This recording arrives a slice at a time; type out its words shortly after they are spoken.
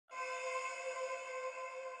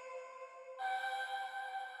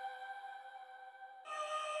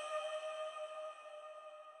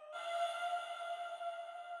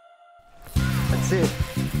That's it.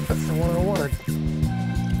 That's the one I wanted.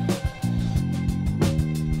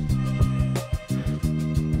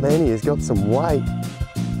 Man, he has got some weight.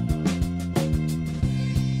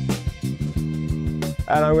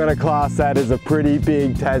 And I'm going to class that as a pretty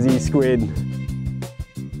big Tassie squid.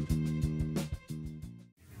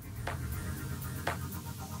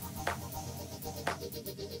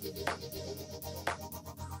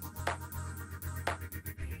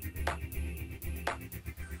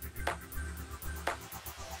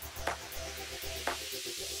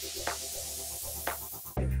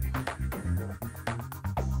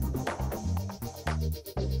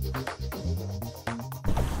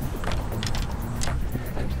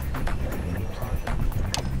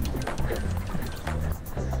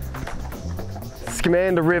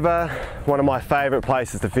 Scamander River, one of my favourite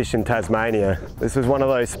places to fish in Tasmania. This was one of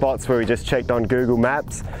those spots where we just checked on Google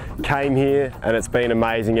Maps, came here, and it's been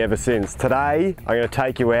amazing ever since. Today, I'm going to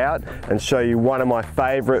take you out and show you one of my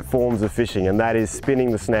favourite forms of fishing, and that is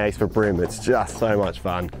spinning the snags for bream. It's just so much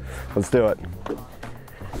fun. Let's do it.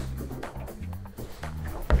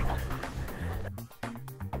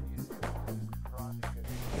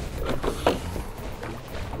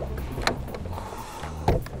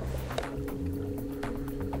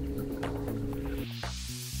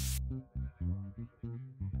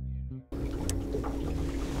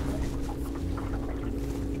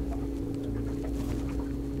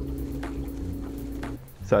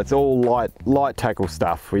 So it's all light tackle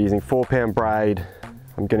stuff. We're using 4-pound braid.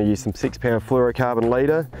 I'm going to use some 6-pound fluorocarbon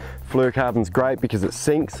leader. Fluorocarbon's great because it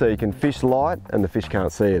sinks, so you can fish light and the fish can't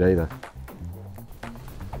see it either.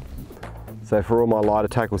 So for all my lighter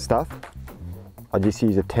tackle stuff, I just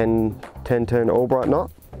use a 10-turn Albright knot.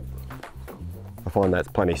 I find that's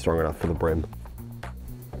plenty strong enough for the bream.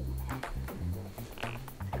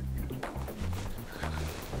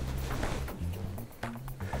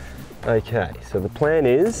 Okay, so the plan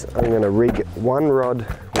is I'm going to rig one rod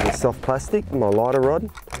with a soft plastic, my lighter rod,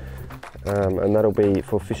 and that'll be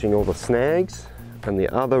for fishing all the snags, and the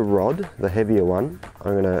other rod, the heavier one,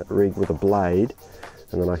 I'm going to rig with a blade,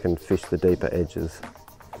 and then I can fish the deeper edges.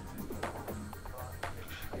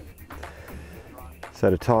 So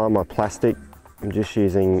to tie my plastic, I'm just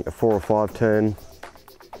using a 4 or 5 turn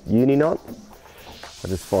uni knot. I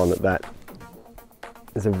just find that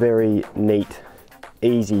is a very neat,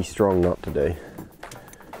 easy, strong knot to do.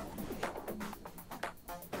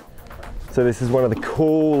 So this is one of the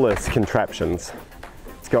coolest contraptions.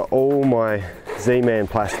 It's got all my Zman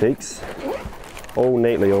plastics all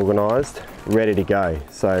neatly organised, ready to go.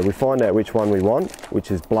 So we find out which one we want, which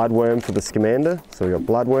is bloodworm for the Scamander. So we've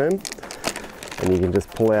got bloodworm, and you can just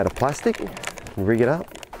pull out a plastic and rig it up.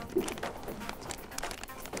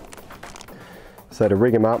 So to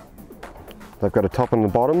rig them up, they've got a top and the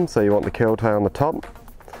bottom, so you want the curl tail on the top.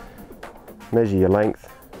 Measure your length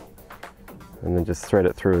and then just thread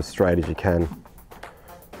it through as straight as you can.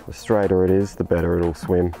 The straighter it is, the better it'll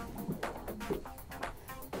swim.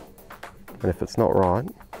 And if it's not right,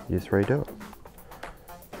 you just redo it.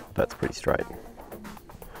 That's pretty straight.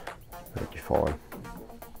 That'll be fine.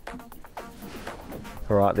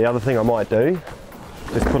 Alright, the other thing I might do,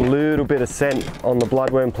 just put a little bit of scent on the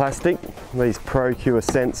bloodworm plastic. These ProCure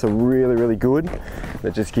scents are really, really good.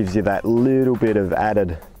 It just gives you that little bit of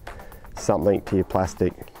added something to your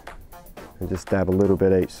plastic. And just dab a little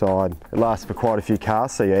bit each side. It lasts for quite a few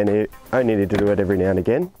casts, so you only need to do it every now and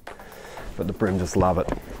again. But the bream just love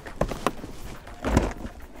it.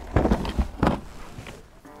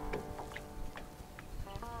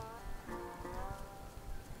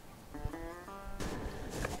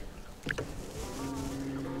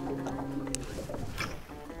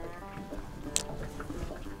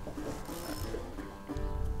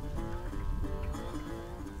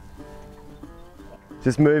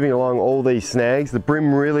 Just moving along all these snags. The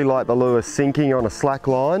bream really like the lure sinking on a slack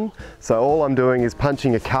line, so all I'm doing is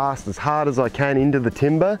punching a cast as hard as I can into the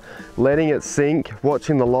timber, letting it sink,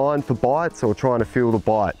 watching the line for bites or trying to feel the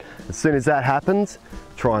bite. As soon as that happens,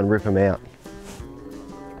 try and rip them out.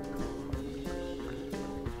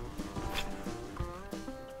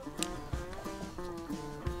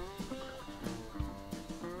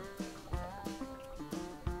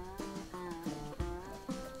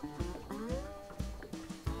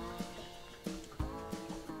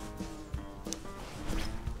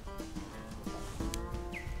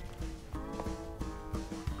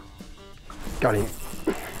 Got him.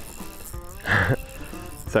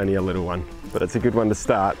 It's only a little one, but it's a good one to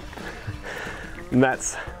start. And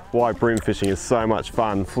that's why bream fishing is so much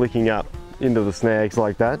fun, flicking up into the snags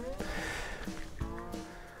like that.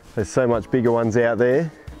 There's so much bigger ones out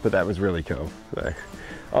there, but that was really cool. So,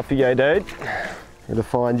 off you go, dude. You're gonna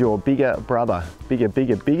find your bigger brother, bigger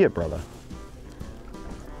brother.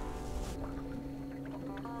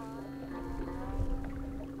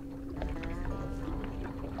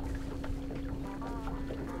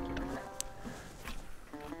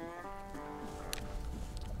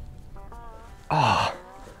 Oh,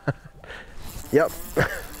 yep,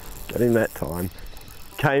 got him that time.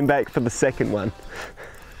 Came back for the second one.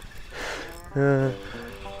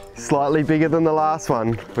 Slightly bigger than the last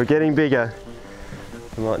one. We're getting bigger.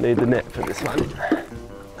 I might need the net for this one.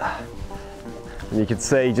 And you can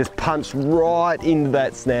see, just punched right into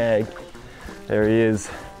that snag. There he is.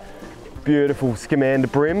 Beautiful Scamander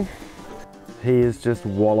Bream. He has just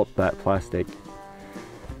walloped that plastic.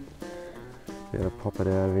 Gotta pop it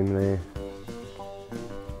out of him there.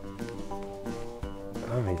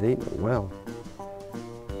 Oh, he's eating it well.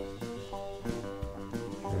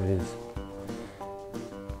 There it is.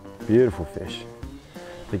 Beautiful fish.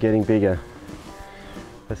 They're getting bigger.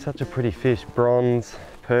 They're such a pretty fish. Bronze,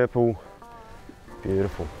 purple,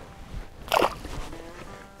 beautiful.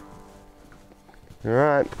 All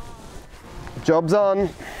right, job's on.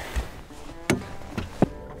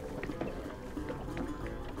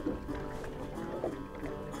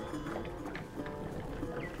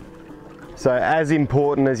 So as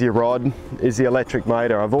important as your rod is the electric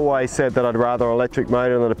motor. I've always said that I'd rather an electric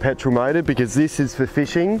motor than a petrol motor because this is for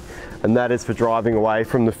fishing and that is for driving away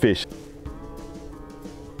from the fish.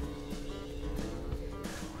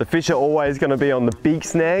 The fish are always going to be on the big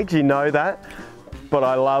snags, you know that, but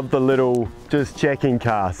I love the little just checking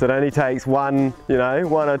cast. It only takes one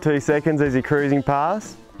or 2 seconds as you're cruising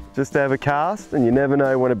past just to have a cast, and you never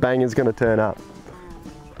know when a banger's going to turn up.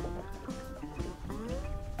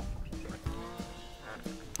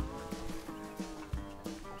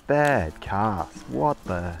 Bad cast. What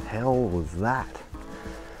the hell was that?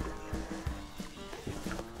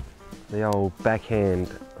 The old backhand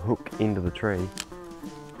hook into the tree.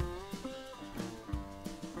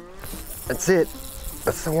 That's it.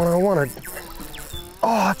 That's the one I wanted.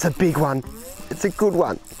 Oh, it's a big one. It's a good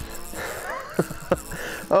one.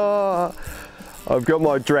 Oh, I've got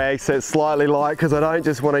my drag set slightly light because I don't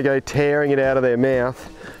just want to go tearing it out of their mouth,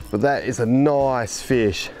 but that is a nice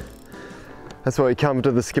fish. That's what we come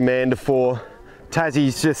to the Scamander for.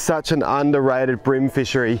 Tassie's just such an underrated bream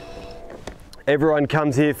fishery. Everyone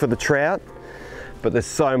comes here for the trout, but there's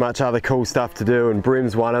so much other cool stuff to do, and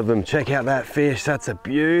bream's one of them. Check out that fish, that's a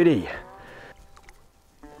beauty.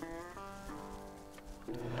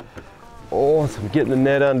 Awesome, getting the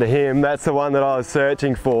net under him. That's the one that I was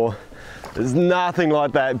searching for. There's nothing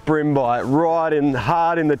like that bream bite, right in,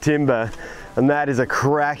 hard in the timber, and that is a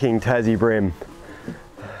cracking Tassie bream.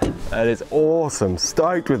 That is awesome,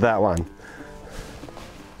 stoked with that one.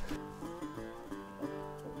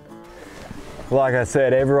 Like I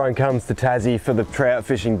said, everyone comes to Tassie for the trout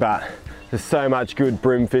fishing, but there's so much good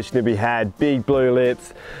bream fishing to be had. Big blue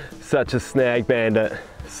lips, such a snag bandit.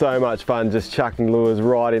 So much fun just chucking lures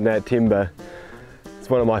right in that timber. It's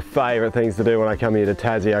one of my favourite things to do when I come here to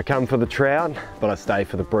Tassie. I come for the trout, but I stay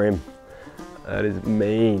for the bream. That is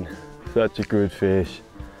mean, such a good fish.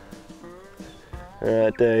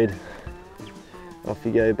 Alright dude, off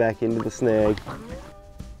you go back into the snag.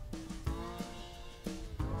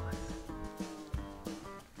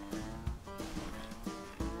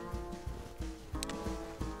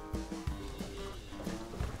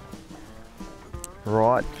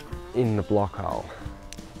 Right in the block hole.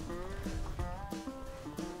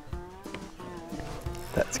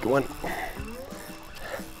 That's good.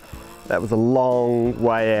 That was a long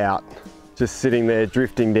way out, just sitting there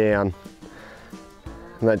drifting down.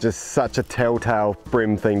 And that's just such a telltale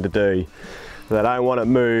bream thing to do. They don't want it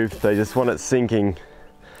moved, they just want it sinking.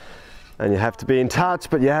 And you have to be in touch,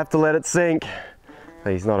 but you have to let it sink.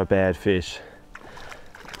 He's not a bad fish.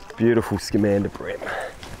 Beautiful Scamander bream.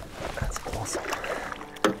 That's awesome.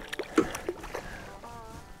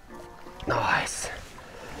 Nice.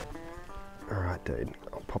 All right, dude,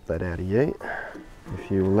 I'll pop that out of you.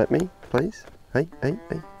 If you will let me, please. Hey, hey,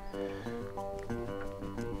 hey.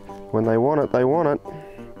 When they want it, they want it.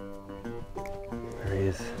 There he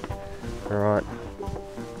is. All right,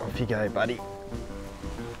 off you go, buddy.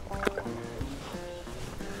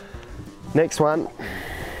 Next one.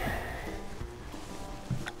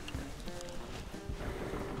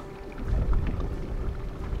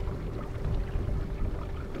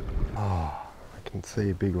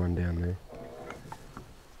 See a big one down there.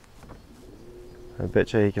 I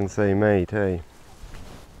bet you he can see me too.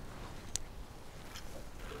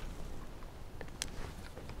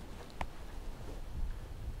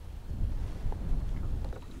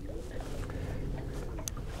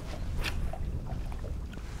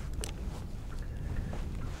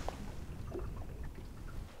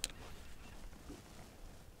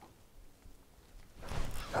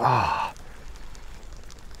 Ah,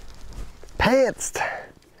 pantsed.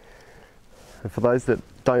 And for those that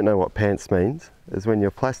don't know what pants means, is when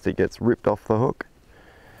your plastic gets ripped off the hook.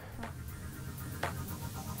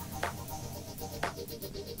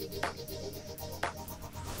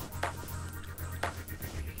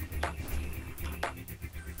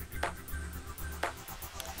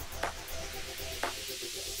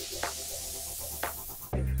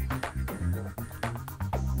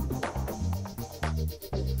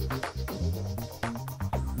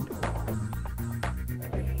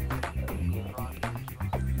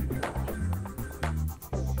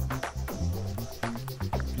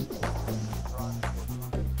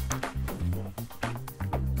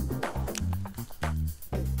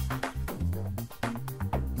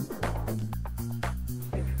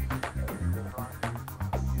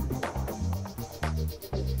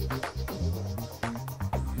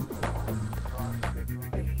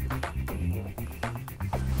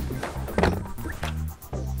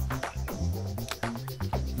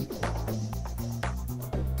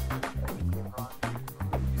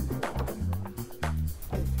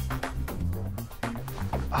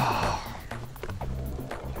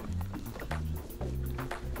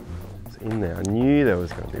 In there. I knew there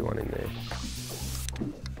was going to be one in there.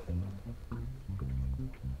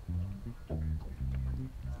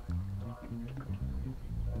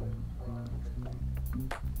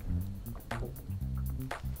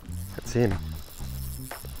 That's him.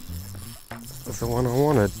 That's the one I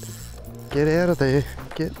wanted. Get out of there.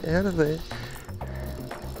 Get out of there.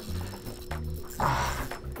 Oh,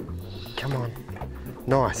 come on.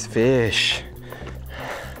 Nice fish.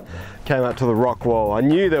 Came up to the rock wall. I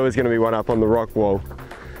knew there was going to be one up on the rock wall.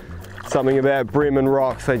 Something about brim and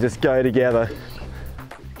rocks, they just go together.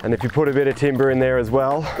 And if you put a bit of timber in there as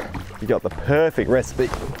well, you got the perfect recipe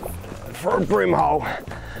for a brim hole.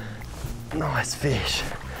 Nice fish.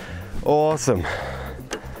 Awesome.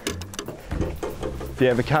 If you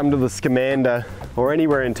ever come to the Scamander or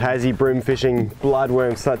anywhere in Tassie brim fishing,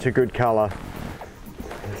 bloodworm's such a good colour.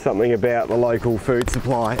 Something about the local food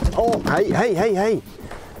supply. Oh, hey.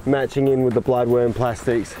 Matching in with the bloodworm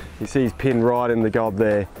plastics. You see he's pinned right in the gob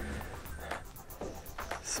there.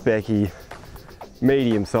 Specky,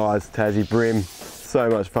 medium-sized Tassie brim. So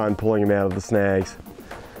much fun pulling him out of the snags.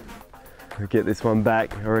 We'll get this one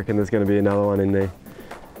back. I reckon there's going to be another one in there.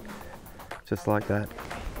 Just like that.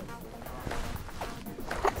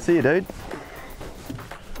 See you, dude.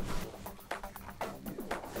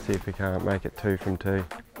 See if we can't make it 2 from 2.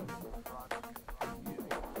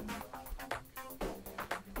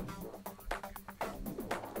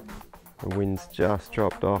 The wind's just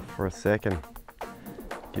dropped off for a second.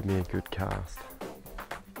 Give me a good cast.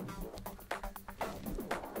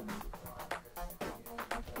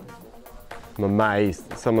 I'm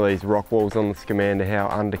amazed at some of these rock walls on the Scamander, how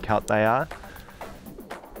undercut they are.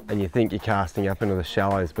 And you think you're casting up into the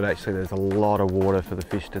shallows, but actually there's a lot of water for the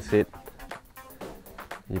fish to sit.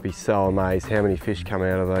 You'd be so amazed how many fish come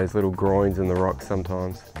out of those little groins in the rocks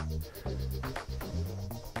sometimes.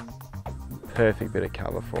 Perfect bit of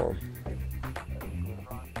cover for them.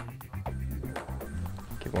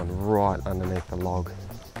 Get one right underneath the log.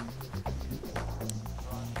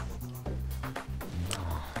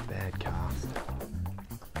 Oh, bad cast.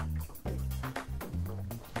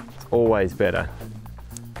 It's always better.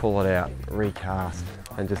 Pull it out, recast,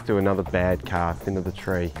 and just do another bad cast into the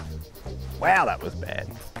tree. Wow, that was bad.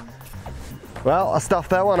 Well, I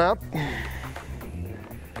stuffed that one up.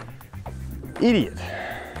 Idiot.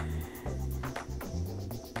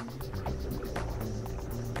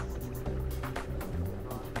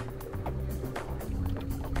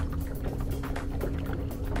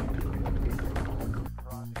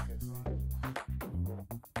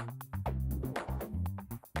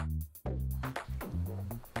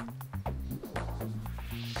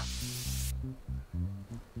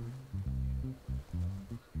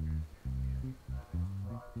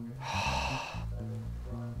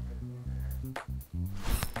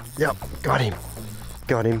 Yep, got him.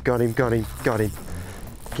 Got him.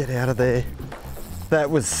 Get out of there.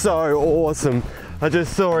 That was so awesome. I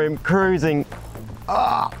just saw him cruising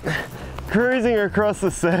across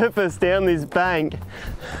the surface down this bank.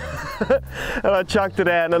 And I chucked it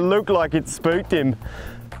out and it looked like it spooked him.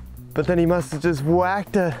 But then he must have just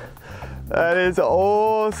whacked it. That is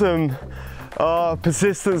awesome. Oh,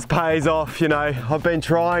 persistence pays off, you know. I've been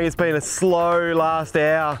trying, it's been a slow last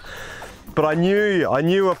hour. But I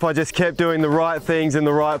knew if I just kept doing the right things in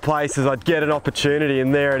the right places, I'd get an opportunity,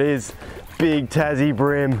 and there it is. Big Tassie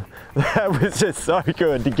brim. That was just so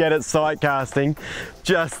good to get it sight casting.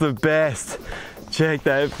 Just the best. Check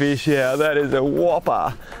that fish out, that is a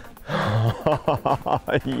whopper.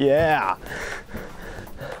 Yeah.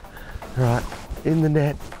 Right, in the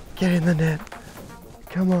net. Get in the net.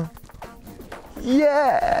 Come on.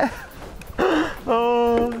 Yeah.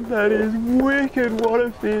 Oh, that is wicked. What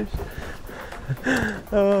a fish.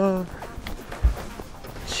 Oh.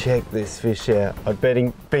 Check this fish out. I've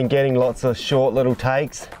been getting lots of short little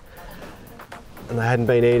takes and I hadn't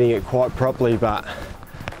been eating it quite properly, but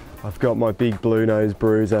I've got my big blue nose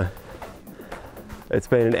bruiser. It's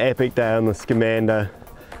been an epic day on the Scamander.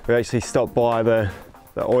 We actually stopped by the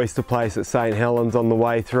oyster place at St. Helens on the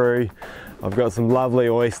way through. I've got some lovely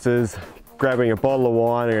oysters, grabbing a bottle of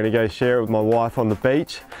wine. I'm going to go share it with my wife on the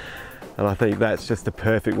beach, and I think that's just a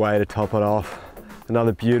perfect way to top it off.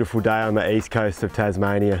 Another beautiful day on the east coast of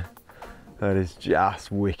Tasmania. That is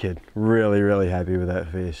just wicked. Really, really happy with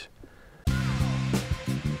that fish.